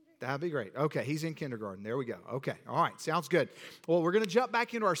That'd be great. Okay, he's in kindergarten. There we go. Okay, all right, sounds good. Well, we're going to jump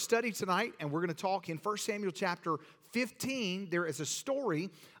back into our study tonight, and we're going to talk in 1 Samuel chapter 15. There is a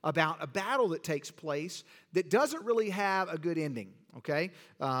story about a battle that takes place that doesn't really have a good ending, okay?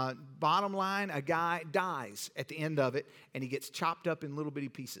 Bottom line, a guy dies at the end of it, and he gets chopped up in little bitty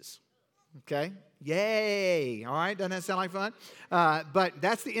pieces. Okay? Yay! All right, doesn't that sound like fun? But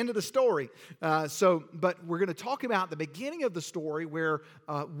that's the end of the story. But we're going to talk about the beginning of the story where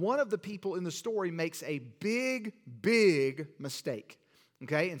one of the people in the story makes a big, big mistake.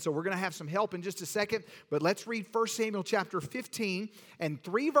 Okay, and so we're going to have some help in just a second, but let's read 1 Samuel chapter 15 and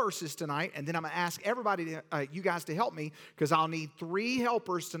 3 verses tonight, and then I'm going to ask everybody, you guys, to help me, because I'll need 3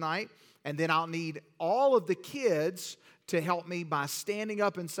 helpers tonight, and then I'll need all of the kids to help me by standing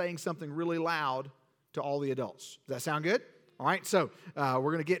up and saying something really loud to all the adults. Does that sound good? All right, so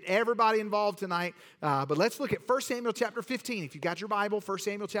we're going to get everybody involved tonight, but let's look at 1 Samuel chapter 15. If you got your Bible, 1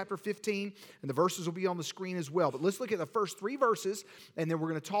 Samuel chapter 15, and the verses will be on the screen as well. But let's look at the first 3 verses, and then we're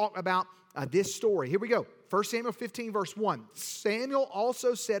going to talk about this story. Here we go. 1 Samuel 15, verse 1. Samuel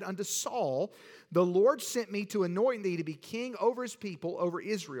also said unto Saul, the Lord sent me to anoint thee to be king over his people, over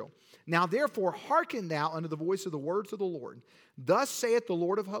Israel. Now therefore hearken thou unto the voice of the words of the Lord. Thus saith the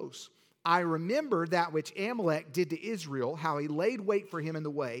Lord of hosts, I remember that which Amalek did to Israel, how he laid wait for him in the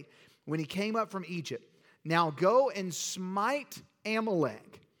way when he came up from Egypt. Now go and smite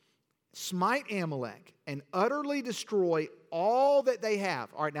Amalek, and utterly destroy all that they have.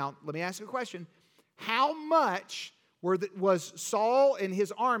 All right, now let me ask you a question. How much was Saul and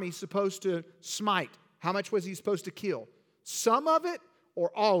his army supposed to smite? How much was he supposed to kill? Some of it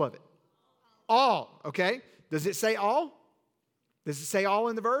or all of it? All, okay? Does it say all? Does it say all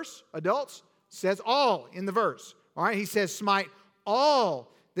in the verse? Adults? It says all in the verse. All right, he says smite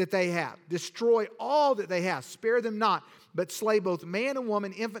all that they have. Destroy all that they have. Spare them not, but slay both man and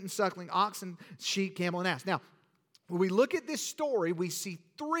woman, infant and suckling, oxen, sheep, camel, and ass. Now, when we look at this story, we see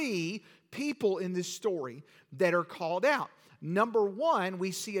 3 people in this story that are called out. Number 1,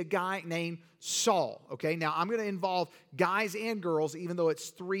 we see a guy named Saul. Okay, now I'm going to involve guys and girls, even though it's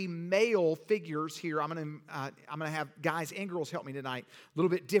 3 male figures here. I'm going to have guys and girls help me tonight. A little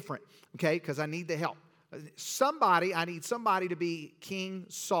bit different, okay, because I need the help. I need somebody to be King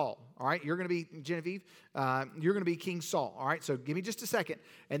Saul. All right, you're going to be Genevieve. You're going to be King Saul. All right, so give me just a second,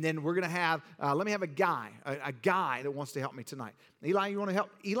 and then we're going to have. Let me have a guy that wants to help me tonight. Eli, you want to help?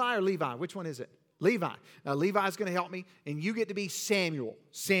 Eli or Levi? Which one is it? Levi. Levi's going to help me, and you get to be Samuel,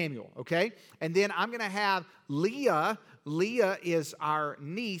 okay? And then I'm going to have Leah. Leah is our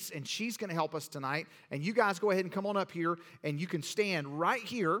niece, and she's going to help us tonight. And you guys go ahead and come on up here, and you can stand right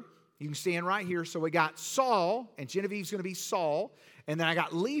here. You can stand right here. So we got Saul, and Genevieve's going to be Saul. And then I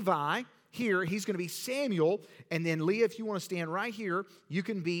got Levi here. He's going to be Samuel. And then Leah, if you want to stand right here, you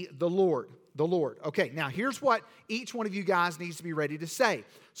can be the Lord. The Lord. Okay, now here's what each one of you guys needs to be ready to say.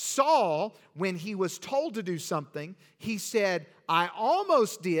 Saul, when he was told to do something, he said, I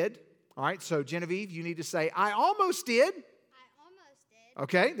almost did. All right, so Genevieve, you need to say, I almost did.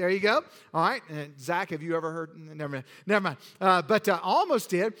 Okay, there you go. All right, and Zach, have you ever heard? Never mind. But almost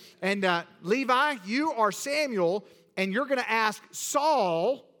did. And Levi, you are Samuel, and you're going to ask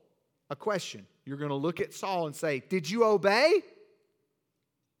Saul a question. You're going to look at Saul and say, did you obey?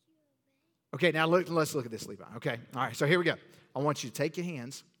 Okay, now let's look at this, Levi. Okay, all right, so here we go. I want you to take your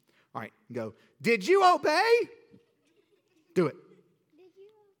hands, all right, and go, did you obey? Do it.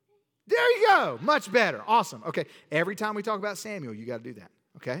 There you go. Much better. Awesome. Okay, every time we talk about Samuel, you got to do that.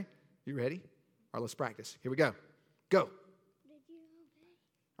 Okay, you ready? All right, let's practice. Here we go. Go.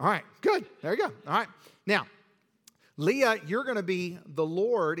 All right, good. There you go. All right, now, Leah, you're going to be the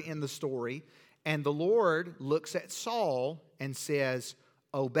Lord in the story, and the Lord looks at Saul and says,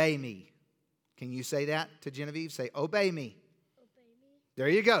 obey me. Can you say that to Genevieve? Say, obey me. Obey me. There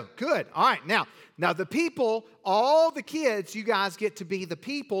you go. Good. All right. Now the people, all the kids, you guys get to be the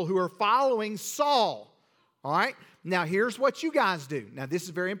people who are following Saul. All right. Now, here's what you guys do. Now, this is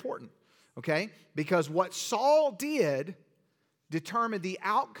very important, okay? Because what Saul did determined the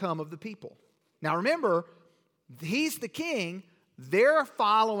outcome of the people. Now, remember, he's the king. They're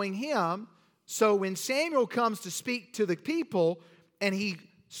following him. So when Samuel comes to speak to the people and he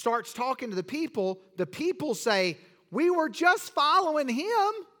starts talking to the people say, we were just following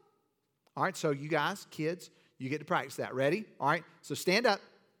him. All right, so you guys, kids, you get to practice that. Ready? All right, so stand up.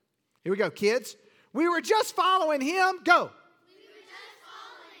 Here we go, kids. We were just following him. Go. We were just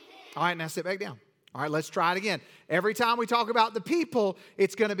following him. All right, now sit back down. All right, let's try it again. Every time we talk about the people,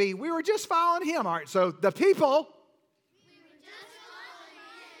 it's going to be, we were just following him. All right, so the people. We were just following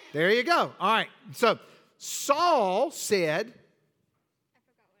him. There you go. All right, so Saul said,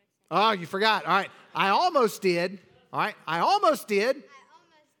 Oh, you forgot. All right. I almost did. All right. I almost did.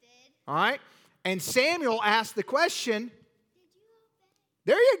 All right. And Samuel asked the question.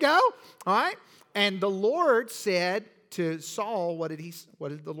 There you go. All right. And the Lord said to Saul, what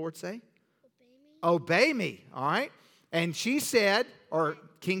did the Lord say? Obey me. All right. And she said, or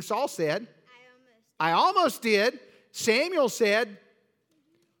King Saul said, I almost did. Samuel said,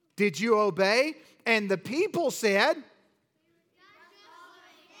 did you obey? And the people said,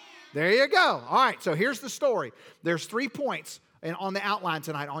 there you go. All right, so here's the story. There's 3 points on the outline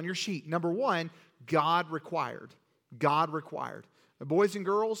tonight on your sheet. Number 1, God required. God required. Boys and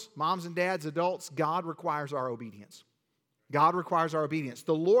girls, moms and dads, adults, God requires our obedience. God requires our obedience.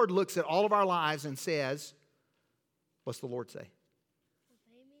 The Lord looks at all of our lives and says, what's the Lord say?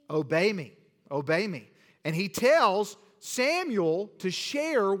 Obey me. Obey me. And he tells Samuel to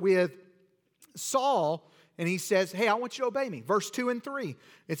share with Saul, and he says, hey, I want you to obey me. Verse 2 and 3.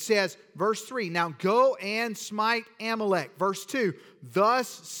 It says, verse 3, now go and smite Amalek. Verse 2, thus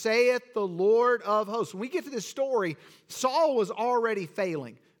saith the Lord of hosts. When we get to this story, Saul was already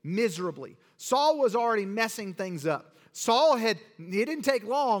failing miserably. Saul was already messing things up. It didn't take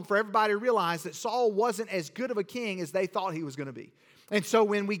long for everybody to realize that Saul wasn't as good of a king as they thought he was going to be. And so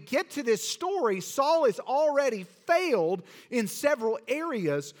when we get to this story, Saul has already failed in several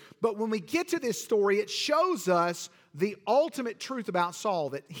areas. But when we get to this story, it shows us the ultimate truth about Saul,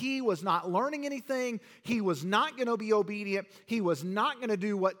 that he was not learning anything. He was not going to be obedient. He was not going to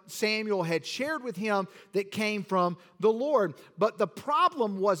do what Samuel had shared with him that came from the Lord. But the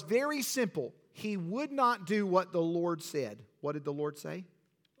problem was very simple. He would not do what the Lord said. What did the Lord say?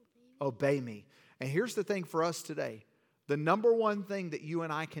 Obey me. And here's the thing for us today. The number one thing that you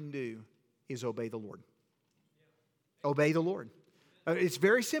and I can do is obey the Lord. Obey the Lord. It's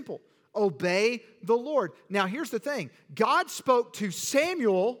very simple. Obey the Lord. Now, here's the thing. God spoke to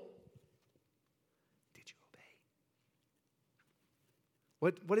Samuel. Did you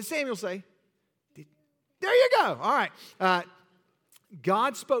obey? What did Samuel say? There you go. All right.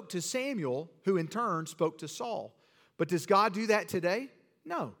 God spoke to Samuel, who in turn spoke to Saul. But does God do that today?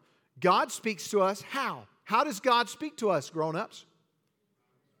 No. God speaks to us how? How does God speak to us, grown-ups?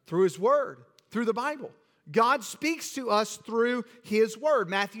 Through His Word, through the Bible. God speaks to us through His Word.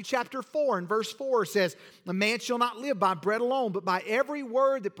 Matthew chapter 4 and verse 4 says, a man shall not live by bread alone, but by every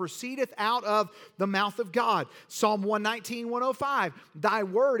word that proceedeth out of the mouth of God. Psalm 119, 105, thy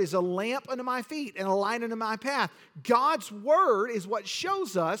word is a lamp unto my feet and a light unto my path. God's Word is what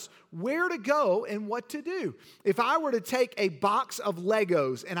shows us where to go and what to do. If I were to take a box of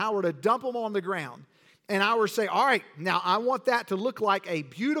Legos and I were to dump them on the ground, and I were to say, all right, now I want that to look like a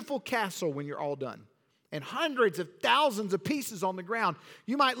beautiful castle when you're all done. And hundreds of thousands of pieces on the ground.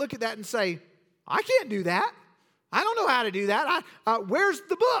 You might look at that and say, I can't do that. I don't know how to do that. Where's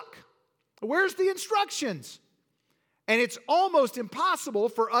the book? Where's the instructions? And it's almost impossible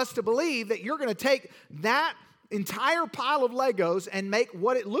for us to believe that you're going to take that entire pile of Legos and make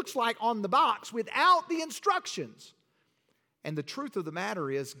what it looks like on the box without the instructions. And the truth of the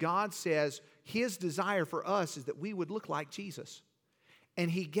matter is, God says His desire for us is that we would look like Jesus. And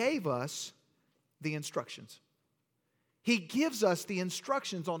He gave us the instructions. He gives us the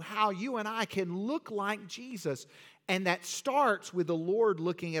instructions on how you and I can look like Jesus. And that starts with the Lord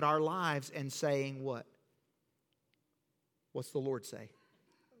looking at our lives and saying what? What's the Lord say?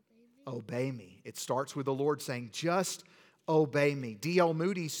 Obey me. It starts with the Lord saying, just obey me. D.L.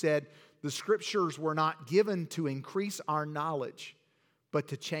 Moody said, the Scriptures were not given to increase our knowledge, but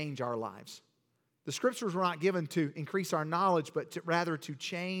to change our lives. The Scriptures were not given to increase our knowledge, but rather to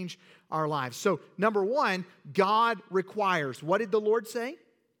change our lives. So, number 1, God requires. What did the Lord say?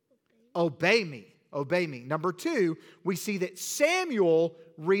 Obey me. Obey me. Number 2, we see that Samuel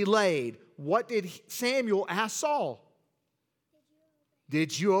relayed. What did Samuel ask Saul?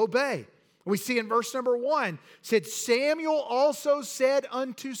 Did you obey? We see in verse number 1, said, Samuel also said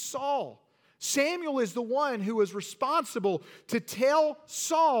unto Saul. Samuel is the one who was responsible to tell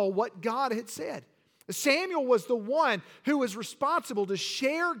Saul what God had said. Samuel was the one who was responsible to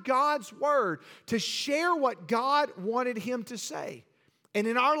share God's word, to share what God wanted him to say. And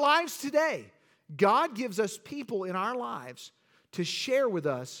in our lives today, God gives us people in our lives to share with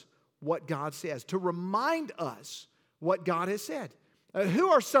us what God says, to remind us what God has said.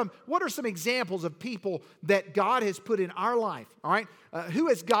 What are some examples of people that God has put in our life? All right. Who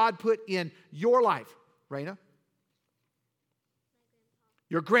has God put in your life? Raina?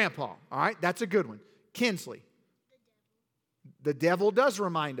 Your grandpa. All right. That's a good one. Kinsley. The devil does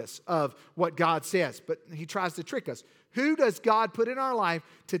remind us of what God says, but he tries to trick us. Who does God put in our life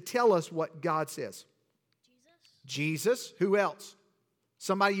to tell us what God says? Jesus. Who else?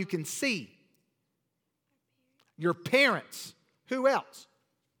 Somebody you can see. Your parents. Who else?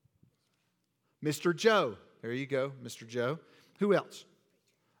 Mr. Joe. There you go, Mr. Joe. Who else?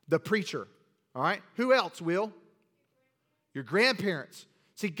 The preacher. All right. Who else, Will? Your grandparents.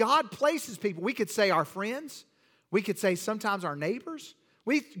 See, God places people. We could say our friends. We could say sometimes our neighbors.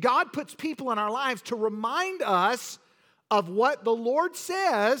 God puts people in our lives to remind us of what the Lord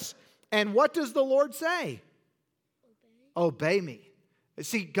says. And what does the Lord say? Obey me.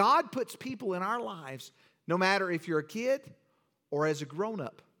 See, God puts people in our lives, no matter if you're a kid or as a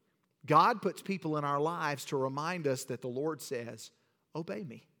grown-up. God puts people in our lives to remind us that the Lord says, obey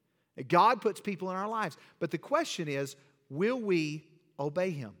me. God puts people in our lives. But the question is, will we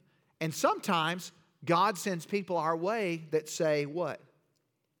obey Him? And sometimes God sends people our way that say, what?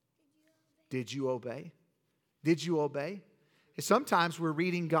 Did you obey? Did you obey? Sometimes we're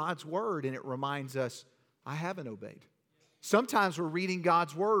reading God's Word and it reminds us, I haven't obeyed. Sometimes we're reading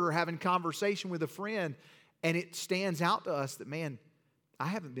God's Word or having conversation with a friend and it stands out to us that, man, I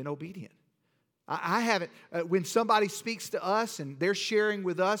haven't been obedient. I haven't. When somebody speaks to us and they're sharing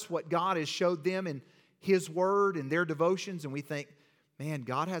with us what God has showed them in His Word and their devotions, and we think, man,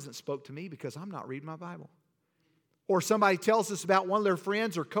 God hasn't spoke to me because I'm not reading my Bible. Or somebody tells us about one of their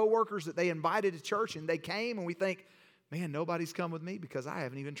friends or coworkers that they invited to church and they came and we think, man, nobody's come with me because I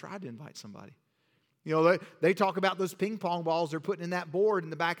haven't even tried to invite somebody. You know, they talk about those ping pong balls they're putting in that board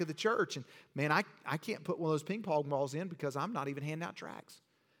in the back of the church. And man, I can't put one of those ping pong balls in because I'm not even handing out tracts.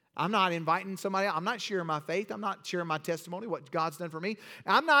 I'm not inviting somebody. I'm not sharing my faith. I'm not sharing my testimony, what God's done for me.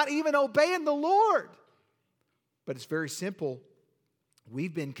 I'm not even obeying the Lord. But it's very simple.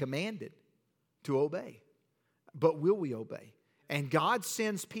 We've been commanded to obey. But will we obey? And God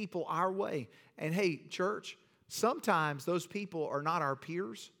sends people our way. And hey, church, sometimes those people are not our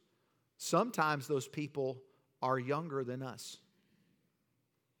peers. Sometimes those people are younger than us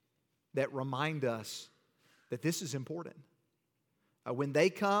that remind us that this is important. When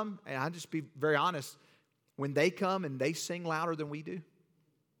they come, and I'll just be very honest, when they come and they sing louder than we do,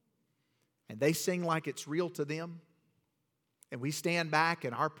 and they sing like it's real to them, and we stand back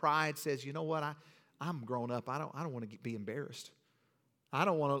and our pride says, you know what, I'm grown up. I don't want to be embarrassed. I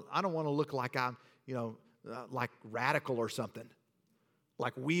don't want to look like I'm, like radical or something,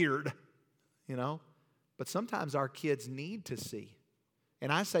 like weird, But sometimes our kids need to see.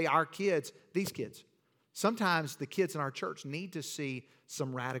 And I say our kids, these kids. Sometimes the kids in our church need to see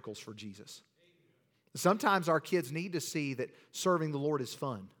some radicals for Jesus. Sometimes our kids need to see that serving the Lord is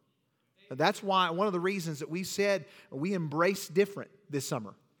fun. That's why one of the reasons that we said we embrace different this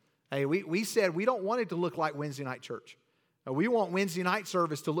summer. Hey, we said we don't want it to look like Wednesday night church. We want Wednesday night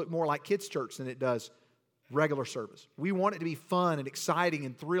service to look more like kids' church than it does regular service. We want it to be fun and exciting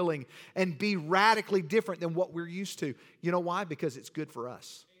and thrilling and be radically different than what we're used to. You know why? Because it's good for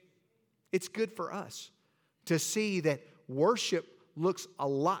us. It's good for us to see that worship looks a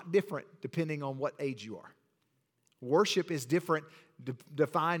lot different depending on what age you are. Worship is different,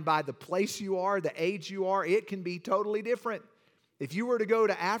 defined by the place you are, the age you are. It can be totally different. If you were to go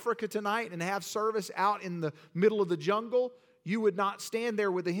to Africa tonight and have service out in the middle of the jungle, you would not stand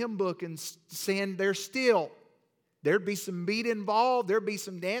there with a hymn book and stand there still. There'd be some beat involved. There'd be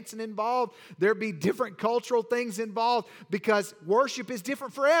some dancing involved. There'd be different cultural things involved because worship is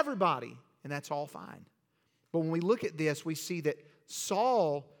different for everybody, and that's all fine. But when we look at this, we see that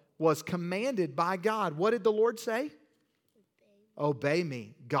Saul was commanded by God. What did the Lord say? Obey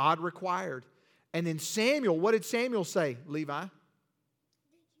me. God required. And then Samuel, what did Samuel say, Levi?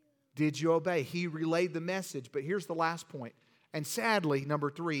 Did you obey? He relayed the message. But here's the last point. And sadly, number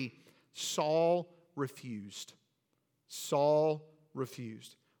 3, Saul refused. Saul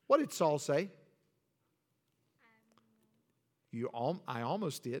refused. What did Saul say? I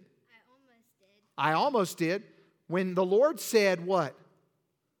almost did. I almost did. When the Lord said what?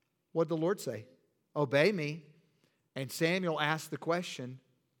 What did the Lord say? Obey me. And Samuel asked the question,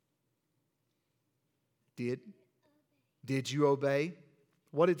 Did you obey?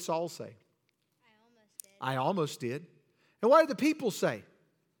 What did Saul say? I almost did. And what did the people say?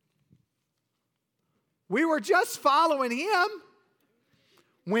 We were just following him.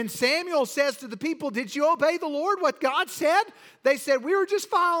 When Samuel says to the people, did you obey the Lord, what God said? They said, we were just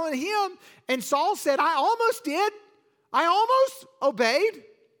following him. And Saul said, I almost did. I almost obeyed.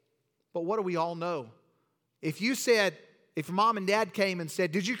 But what do we all know? If mom and dad came and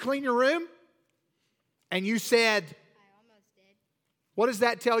said, did you clean your room? And you said, I almost did. What does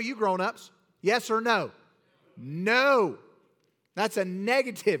that tell you, grown-ups? Yes or no? No. That's a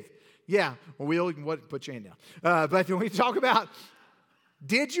negative. Yeah, we'll put your hand down. But when we talk about,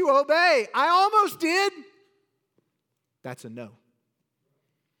 did you obey? I almost did. That's a no.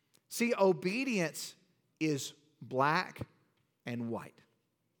 See, obedience is black and white.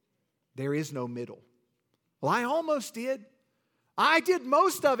 There is no middle. Well, I almost did. I did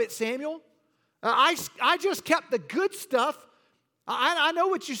most of it, Samuel. I just kept the good stuff. I know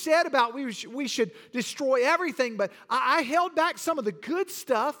what you said about we should destroy everything, but I held back some of the good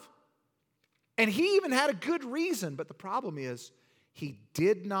stuff. And he even had a good reason. But the problem is, he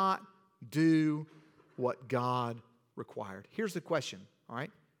did not do what God required. Here's the question, all right?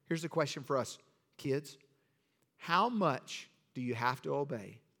 Here's the question for us, kids. How much do you have to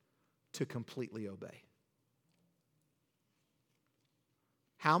obey to completely obey?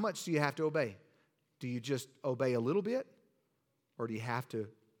 How much do you have to obey? Do you just obey a little bit? Or do you have to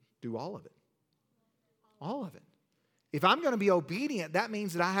do all of it? All of it. If I'm going to be obedient, that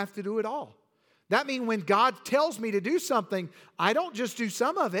means that I have to do it all. That means when God tells me to do something, I don't just do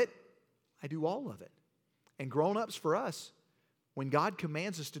some of it, I do all of it. And grown-ups, for us, when God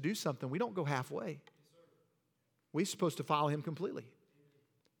commands us to do something, we don't go halfway. We're supposed to follow Him completely.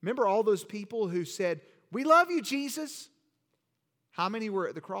 Remember all those people who said, "We love you, Jesus." How many were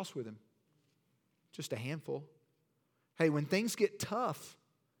at the cross with Him? Just a handful. Hey, when things get tough,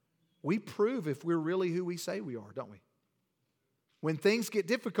 we prove if we're really who we say we are, don't we? When things get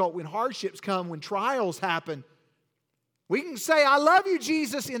difficult, when hardships come, when trials happen, we can say, "I love you,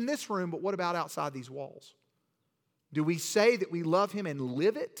 Jesus," in this room, but what about outside these walls? Do we say that we love Him and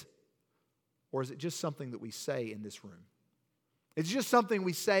live it? Or is it just something that we say in this room? It's just something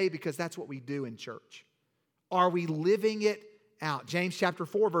we say because that's what we do in church. Are we living it out? James chapter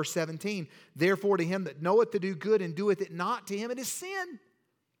 4, verse 17. "Therefore to him that knoweth to do good and doeth it not, to him it is sin."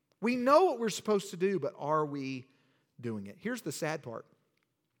 We know what we're supposed to do, but are we doing it? Here's the sad part.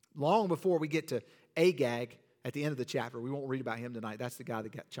 Long before we get to Agag at the end of the chapter, we won't read about him tonight. That's the guy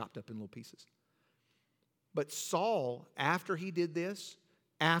that got chopped up in little pieces. But Saul, after he did this,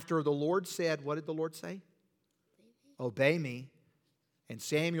 after the Lord said, what did the Lord say? Obey me. And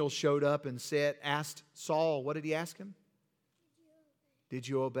Samuel showed up and asked Saul, what did he ask him? Did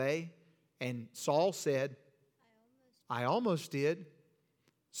you obey? And Saul said, I almost did.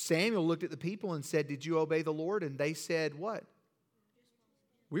 Samuel looked at the people and said, did you obey the Lord? And they said, what?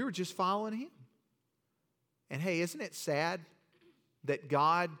 We were just following Him. And hey, isn't it sad that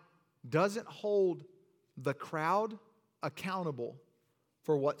God doesn't hold the crowd accountable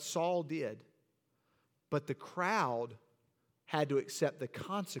for what Saul did, but the crowd had to accept the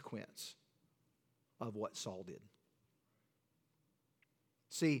consequence of what Saul did.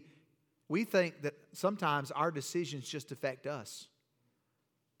 See, we think that sometimes our decisions just affect us,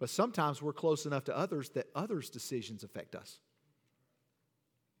 but sometimes we're close enough to others that others' decisions affect us.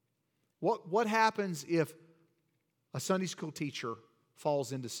 What happens if a Sunday school teacher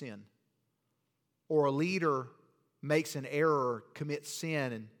falls into sin, or a leader makes an error, commits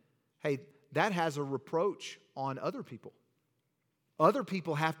sin, and hey, that has a reproach on other people. Other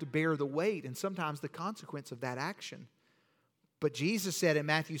people have to bear the weight and sometimes the consequence of that action. But Jesus said in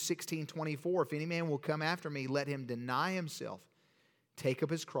Matthew 16:24, if any man will come after me, let him deny himself, take up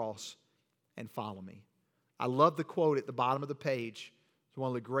his cross, and follow me. I love the quote at the bottom of the page. It's one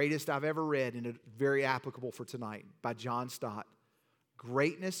of the greatest I've ever read, and it's very applicable for tonight, by John Stott.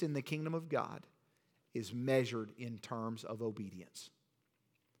 Greatness in the kingdom of God is measured in terms of obedience.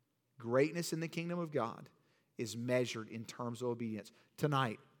 Greatness in the kingdom of God is measured in terms of obedience.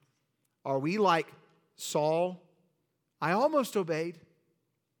 Tonight, are we like Saul? I almost obeyed.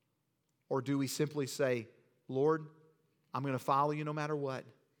 Or do we simply say, Lord, I'm going to follow you no matter what.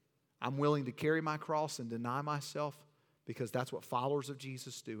 I'm willing to carry my cross and deny myself, because that's what followers of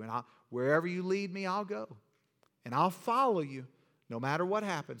Jesus do. And wherever you lead me, I'll go. And I'll follow you. No matter what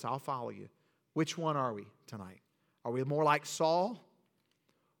happens, I'll follow you. Which one are we tonight? Are we more like Saul,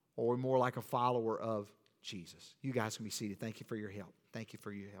 or are we more like a follower of Jesus? You guys can be seated. Thank you for your help. Thank you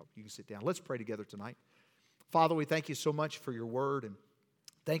for your help. You can sit down. Let's pray together tonight. Father, we thank you so much for your word, and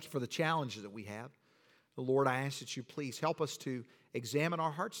thank you for the challenges that we have. Lord, I ask that you please help us to examine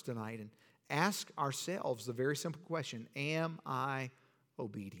our hearts tonight and ask ourselves the very simple question, am I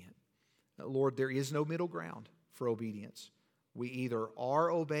obedient? Lord, there is no middle ground for obedience. We either are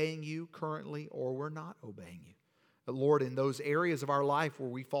obeying you currently or we're not obeying you. But Lord, in those areas of our life where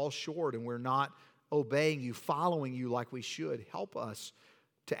we fall short and we're not obeying you, following you like we should, help us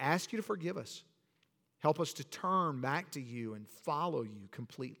to ask you to forgive us. Help us to turn back to you and follow you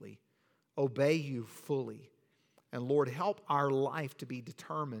completely, obey you fully. And Lord, help our life to be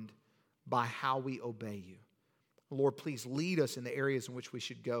determined by how we obey you. Lord, please lead us in the areas in which we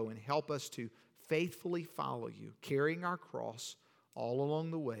should go and help us to faithfully follow you, carrying our cross all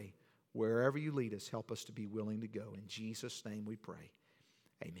along the way. Wherever you lead us, help us to be willing to go. In Jesus' name we pray.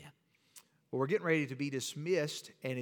 Amen. Well, we're getting ready to be dismissed, and